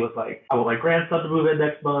landlady was like, I want my grandson to move in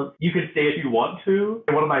next month. You can stay if you want to.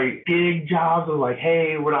 And one of my big jobs was like,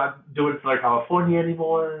 hey, we're not doing Southern California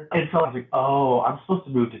anymore. And so I was like, oh, I'm supposed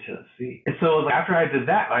to move to Tennessee. And so like, after I did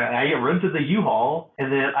that, I rented the U-Haul,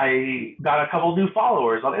 and then I got a couple new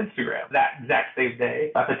followers on Instagram that exact same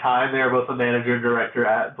day. At the time, they were both the manager and director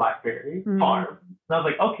at Blackberry Farm. And I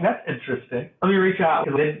was like, okay, that's interesting. Let me reach out,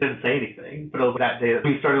 because they didn't say anything. But it was that day that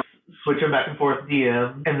we started switching back and forth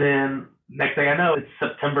DM. And then next thing I know, it's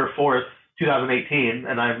September 4th, 2018,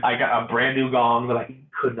 and I got a brand new gong that I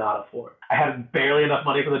could not afford. I had barely enough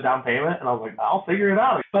money for the down payment, and I was like, I'll figure it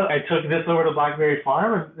out. But I took this over to Blackberry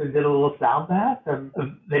Farm and did a little sound bath, and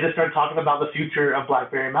they just started talking about the future of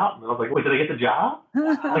Blackberry Mountain. And I was like, wait, did I get the job?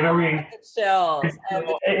 Like, are we? Chills.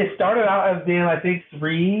 It started out as being, I think,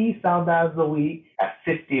 3 sound baths a week at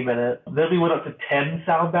 50 minutes. Then we went up to 10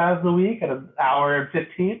 sound baths a week at an hour and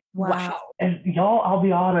 15. Wow. And y'all, I'll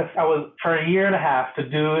be honest, for a year and a half to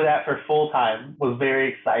do that for full time was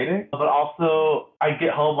very exciting. But also, I'd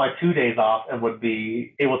get home like 2 days off and would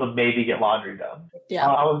be able to maybe get laundry done. Yeah.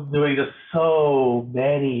 I was doing just so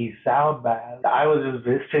many sound baths. I was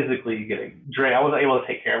just physically getting drained. I wasn't able to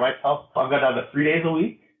take care of myself. So I've got down to 3 days a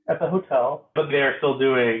week at the hotel, but they're still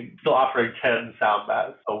offering 10 sound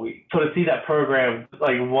baths a week. So to see that program,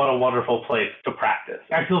 like, what a wonderful place to practice.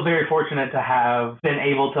 I feel very fortunate to have been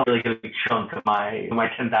able to really get a big chunk of my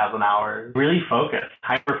 10,000 hours really focused,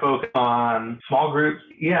 hyper-focused on small groups.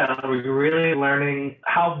 Yeah, I was really learning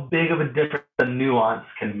how big of a difference the nuance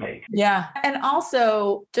can make. Yeah. And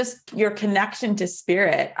also just your connection to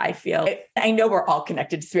spirit, I feel. I know we're all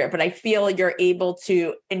connected to spirit, but I feel you're able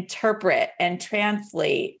to interpret and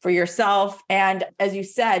translate for yourself. And as you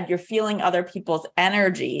said, you're feeling other people's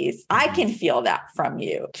energies. I can feel that from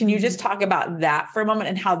you. Can you just talk about that for a moment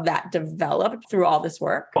and how that developed through all this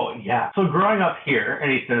work? Oh, yeah. So growing up here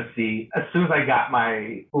in East Tennessee, as soon as I got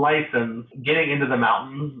my license, getting into the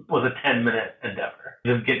mountains was a 10-minute endeavor.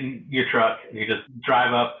 Just getting your truck and you just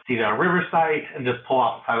drive up to either a river site and just pull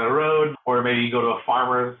off the side of the road, or maybe you go to a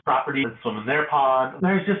farmer's property and swim in their pond.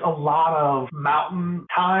 There's just a lot of mountain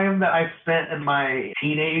time that I spent in my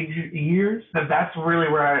teenage years. And that's really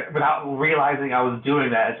where without realizing I was doing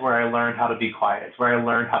that, it's where I learned how to be quiet. It's where I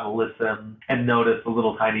learned how to listen and notice the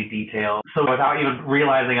little tiny details. So without even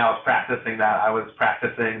realizing I was practicing that, I was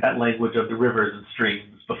practicing that language of the rivers and streams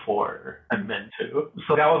before I meant to.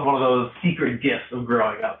 So that was one of those secret gifts of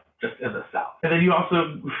growing up just in the South. And then you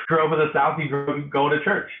also grow up in the South, you grow up going to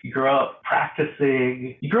church. You grow up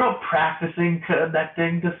practicing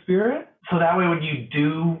connecting to spirit. So that way when you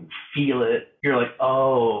do feel it, you're like,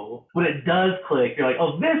 oh, when it does click, you're like,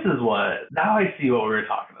 oh, this is now I see what we were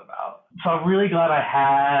talking about. So I'm really glad I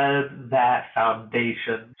had that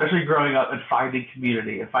foundation, especially growing up and finding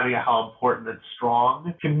community and finding out how important and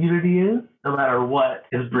strong community is, no matter what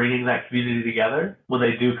is bringing that community together. When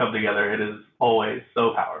they do come together, it is always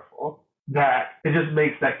so powerful. that it just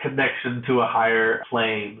makes that connection to a higher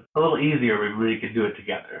plane a little easier when we can do it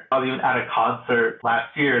together. I was even at a concert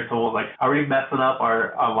last year, and someone was like, are we messing up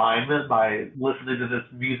our alignment by listening to this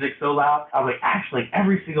music so loud? I was like, actually,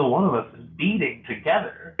 every single one of us is beating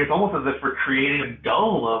together. It's almost as if we're creating a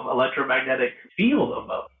dome of electromagnetic field of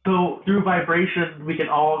us. So through vibration, we can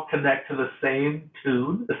all connect to the same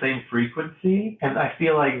tune, the same frequency. And I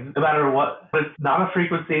feel like no matter what, when it's not a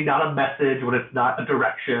frequency, not a message, when it's not a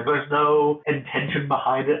direction, there's no intention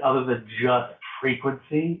behind it other than just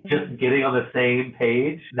frequency, just getting on the same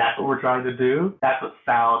page. That's what we're trying to do. That's what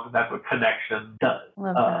sound, that's what connection does.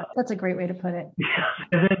 Love that. That's a great way to put it. Yeah.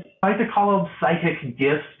 And then I like to call them psychic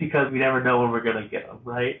gifts because we never know when we're going to get them,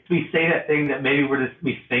 right? We say that thing that maybe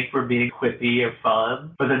we think we're being quippy or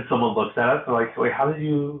fun, but then someone looks at us and like, wait, who'd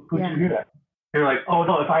you hear that? You're like, oh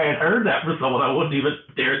no, if I had heard that from someone, I wouldn't even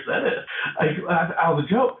dare say it. I was a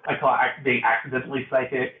joke. I call it being accidentally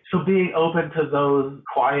psychic. So being open to those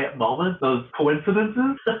quiet moments, those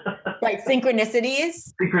coincidences. Right,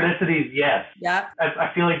 synchronicities. Synchronicities, yes. Yeah.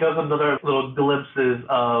 I feel like those are another little glimpses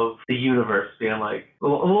of the universe being like a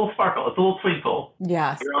little sparkle, it's a little twinkle.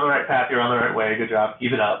 Yes. You're on the right path, you're on the right way, good job,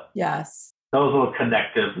 keep it up. Yes. Those little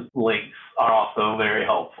connective links are also very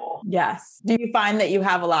helpful. Yes. Do you find that you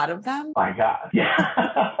have a lot of them? My God. Yeah.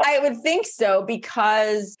 I would think so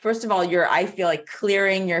because, first of all, I feel like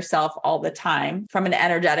clearing yourself all the time from an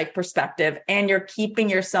energetic perspective, and you're keeping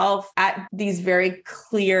yourself at these very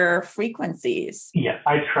clear frequencies. Yes,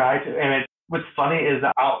 I try to. And what's funny is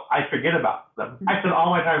that I forget about them. I spend all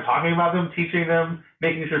my time talking about them, teaching them,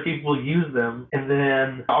 making sure people use them, and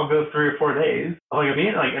then I'll go 3 or 4 days like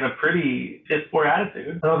being like in a pretty piss poor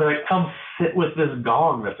attitude. And I'll be like, come sit with this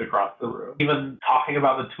gong that's across the room. Even talking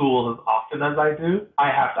about the tools as often as I do,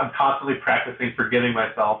 I'm constantly practicing forgetting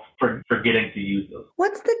myself for forgetting to use them.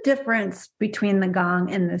 What's the difference between the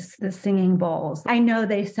gong and the singing bowls? I know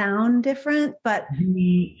they sound different, but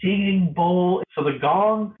the singing bowl. So the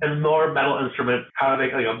gong and more metal instruments kind of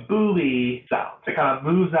make like a boomy sound. It kind of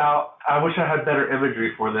moves out. I wish I had better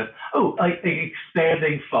imagery for this. Oh, like the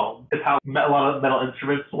expanding foam is how a lot of metal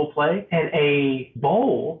instruments will play. And a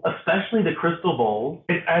bowl, especially the crystal bowl,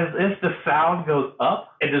 it's as if the sound goes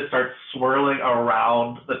up and just starts swirling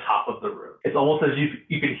around the top of the room. It's almost as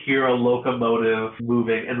you can hear a locomotive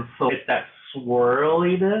moving. And so it's that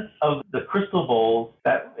swirliness of the crystal bowls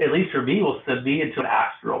that, at least for me, will send me into an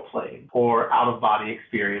astral plane or out-of-body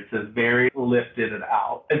experiences, very lifted and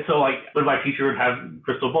out. And so, like, when my teacher would have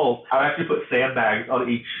crystal bowls, I would actually put sandbags on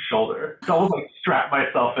each shoulder. So I would, like, strap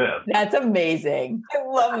myself in. That's amazing. I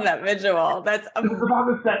love that visual. That's amazing. It's about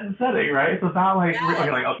the set and setting, right? It's about, like,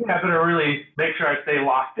 okay, I better really make sure I stay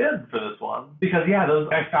locked in for this one. Because, yeah,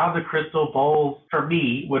 I found the crystal bowls, for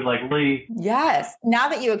me, would, like, really... Yes. Now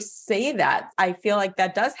that you say that, I feel like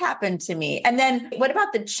that does happen to me. And then what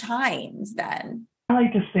about the chimes then? I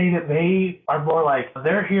like to say that they are more like,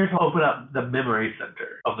 they're here to open up the memory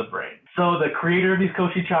center of the brain. So the creator of these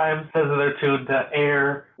Koshi chimes says that they're tuned to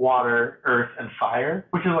air, water, earth, and fire,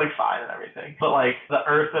 which is like fine and everything. But like the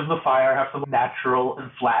earth and the fire have some natural and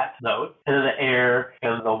flat notes, and then the air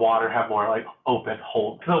and the water have more like open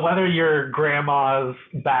hold. So whether your grandma's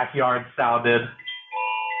backyard sounded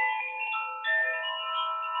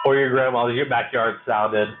or your grandma's backyard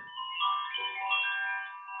sounded,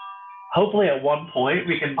 hopefully at one point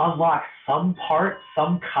we can unlock some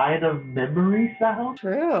kind of memory sound.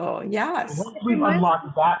 True, yes. Once we've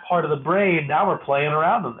unlocked that part of the brain, now we're playing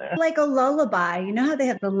around in there. Like a lullaby. You know how they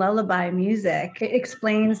have the lullaby music? It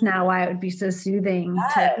explains now why it would be so soothing.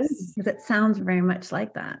 Yes. Because it sounds very much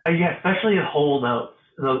like that. Yeah, especially in whole notes.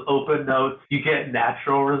 Those open notes, you get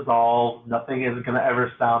natural resolve. Nothing is going to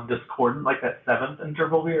ever sound discordant like that 7th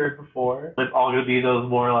interval we heard before. It's all going to be those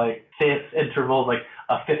more like 5th intervals, like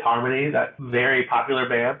a Fifth Harmony, that very popular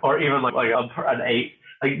band, or even like an 8th.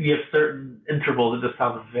 Like you have certain intervals that just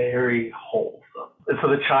sound very wholesome. And so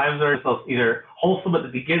the chimes are either wholesome at the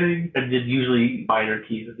beginning and then usually minor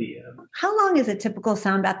keys at the end. How long is a typical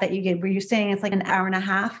sound bath that you get? Were you saying it's like an hour and a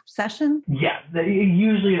half session? Yeah,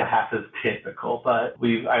 usually a half is typical, but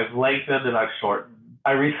I've lengthened and I've shortened.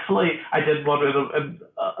 I did one in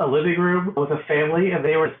a living room with a family, and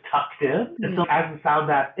they were tucked in. And so as the sound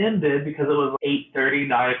bath ended, because it was 8:30,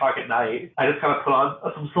 9 o'clock at night, I just kind of put on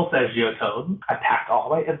some solfeggio tones. I packed all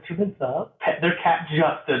my instruments up, pet their cat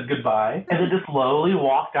Justin goodbye, and then just slowly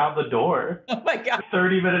walked out the door. Oh my God.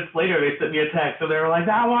 30 minutes later, they sent me a text, and they were like,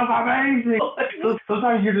 that was amazing. So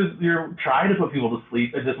sometimes you're trying to put people to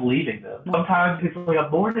sleep and just leaving them. Sometimes it's like a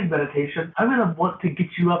morning meditation. I'm going to want to get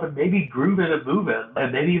you up and maybe grooving and moving,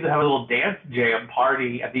 and maybe even have a little dance jam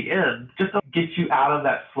party at the end, just to get you out of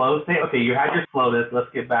that flow state. Okay, you had your slowness. Let's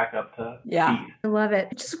get back up to peace. I love it.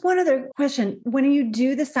 Just one other question. When you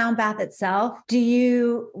do the sound bath itself, do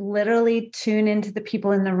you literally tune into the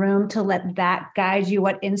people in the room to let that guide you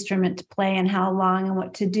what instrument to play and how long and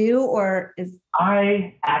what to do? Or is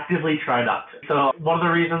I actively try not to. So one of the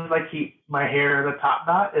reasons I keep my hair in a top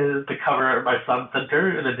knot is to cover my sun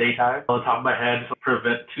center in the daytime on the top of my head to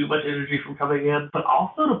prevent too much energy from coming in, but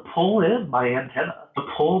also to pull in my antenna. To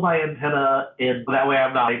pull my antenna in. That way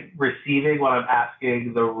I'm not receiving what I'm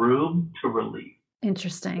asking the room to release.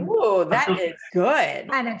 interesting? Ooh, that is good.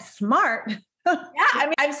 And it's smart. Yeah, I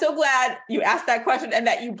mean, I'm so glad you asked that question and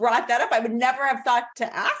that you brought that up. I would never have thought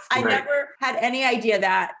to ask. I never had any idea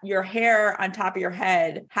that your hair on top of your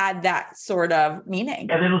head had that sort of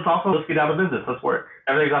meaning. And then let's get out of business. Let's work.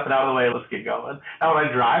 Everything's up and out of the way. Let's get going. Now, when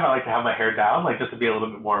I drive, I like to have my hair down, like just to be a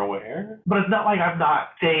little bit more aware. But it's not like I'm not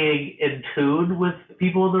staying in tune with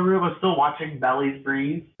people in the room. I'm still watching bellies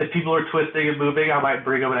breathe. If people are twisting and moving, I might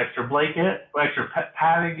bring them an extra blanket, an extra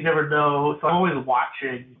padding. You never know. So I'm always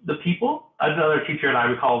watching the people. Another teacher and I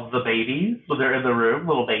would call them the babies when they're in the room,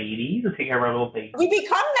 little babies. They take care of our little babies. We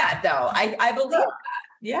become that though. I believe that.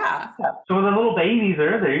 Yeah. So when the little babies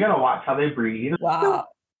are there, you got to watch how they breathe. Wow.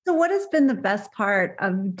 So what has been the best part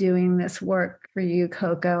of doing this work for you,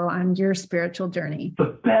 Koko, on your spiritual journey?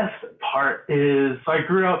 The best part is, so I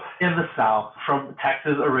grew up in the South from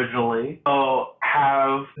Texas originally. So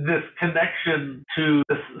have this connection to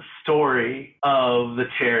this story of the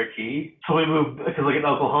Cherokee. So we moved, because like in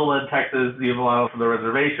Oklahoma and Texas, you have a lot from the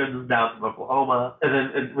reservations down from Oklahoma. And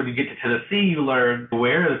then when you get to Tennessee, you learn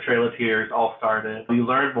where the Trail of Tears all started. You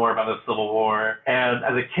learn more about the Civil War. And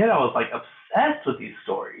as a kid, I was like obsessed with these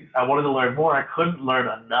stories. I wanted to learn more. I couldn't learn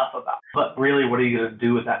enough about it. But really, what are you going to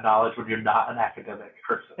do with that knowledge when you're not an academic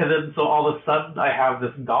person? And then so all of a sudden, I have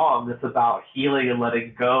this gong that's about healing and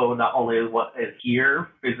letting go, not only what is here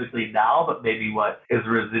physically now, but maybe what is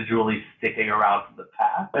residually sticking around from the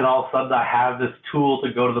past. And all of a sudden, I have this tool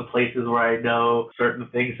to go to the places where I know certain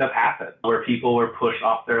things have happened, where people were pushed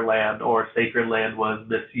off their land or sacred land was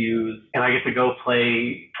misused. And I get to go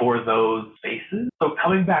play for those spaces. So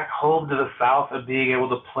coming back home to the South and being able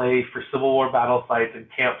to play for Civil War battle sites and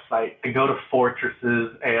campsites and go to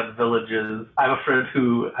fortresses and villages. I have a friend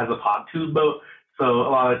who has a pontoon boat. So a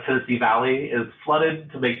lot of the Tennessee Valley is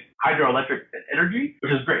flooded to make hydroelectric energy,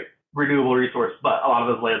 which is great, renewable resource. But a lot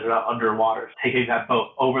of those lands are not underwater. Taking that boat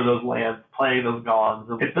over those lands, playing those gongs.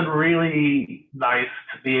 It's been really nice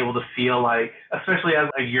to be able to feel like, especially as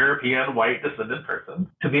a European white descendant person,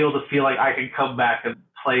 to be able to feel like I can come back and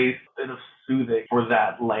play a bit of soothing for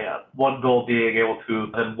that land. One goal being able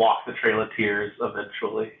to then walk the Trail of Tears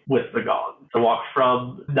eventually with the gong. To walk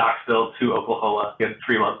from Knoxville to Oklahoma in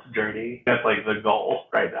 3 months journey. That's like the goal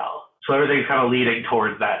right now. So everything's kind of leading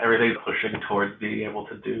towards that. Everything's pushing towards being able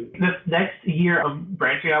to do. This next year, I'm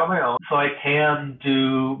branching out on my own so I can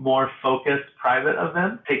do more focused private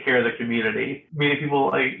events, take care of the community. Meeting people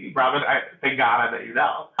like Robyn, thank God I met you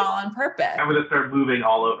now. All on purpose. I'm going to start moving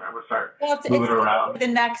all over. I'm going to start moving around. The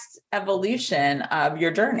next evolution of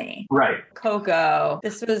your journey. Right. Koko,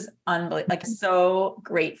 this was unbelievable. Like, so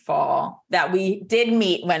grateful that we did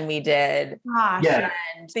meet when we did. Gosh. Yeah.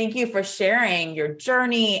 And thank you for sharing your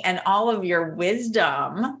journey and all of your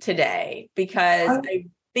wisdom today, because I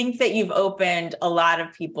think that you've opened a lot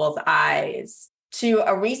of people's eyes to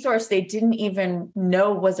a resource they didn't even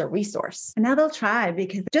know was a resource. And now they'll try,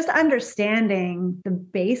 because just understanding the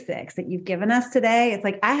basics that you've given us today, it's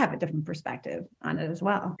like I have a different perspective on it as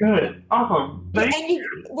well. Good. Awesome.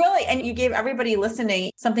 And you gave everybody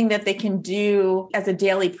listening something that they can do as a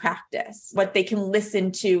daily practice, what they can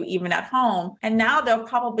listen to even at home. And now they'll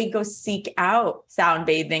probably go seek out sound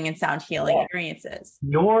bathing and sound healing experiences.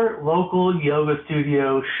 Your local yoga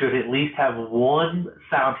studio should at least have one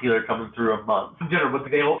sound healer coming through a month. In general, but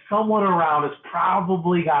someone around has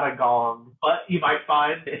probably got a gong, but you might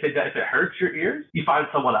find if it hurts your ears, you find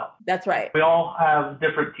someone else. That's right. We all have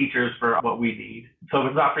different teachers for what we need. So if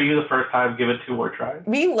it's not for you the first time, give it 2 more tries.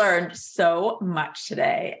 We learned so much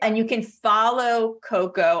today. And you can follow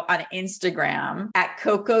Koko on Instagram at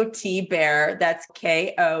Koko T Bear. That's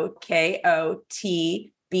KOKOTBEAR.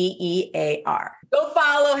 Go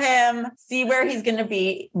follow him, see where he's going to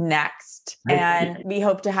be next. And we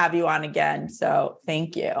hope to have you on again. So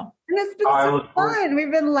thank you. And it's been so fun.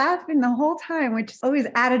 We've been laughing the whole time, which is always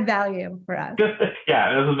added value for us.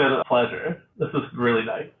 Yeah, this has been a pleasure. This is really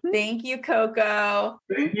nice. Thank you, Koko.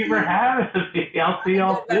 Thank you for having me. I'll see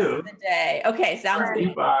y'all soon. Okay, sounds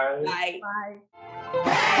good. Bye. Bye.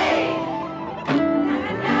 Bye. Hey!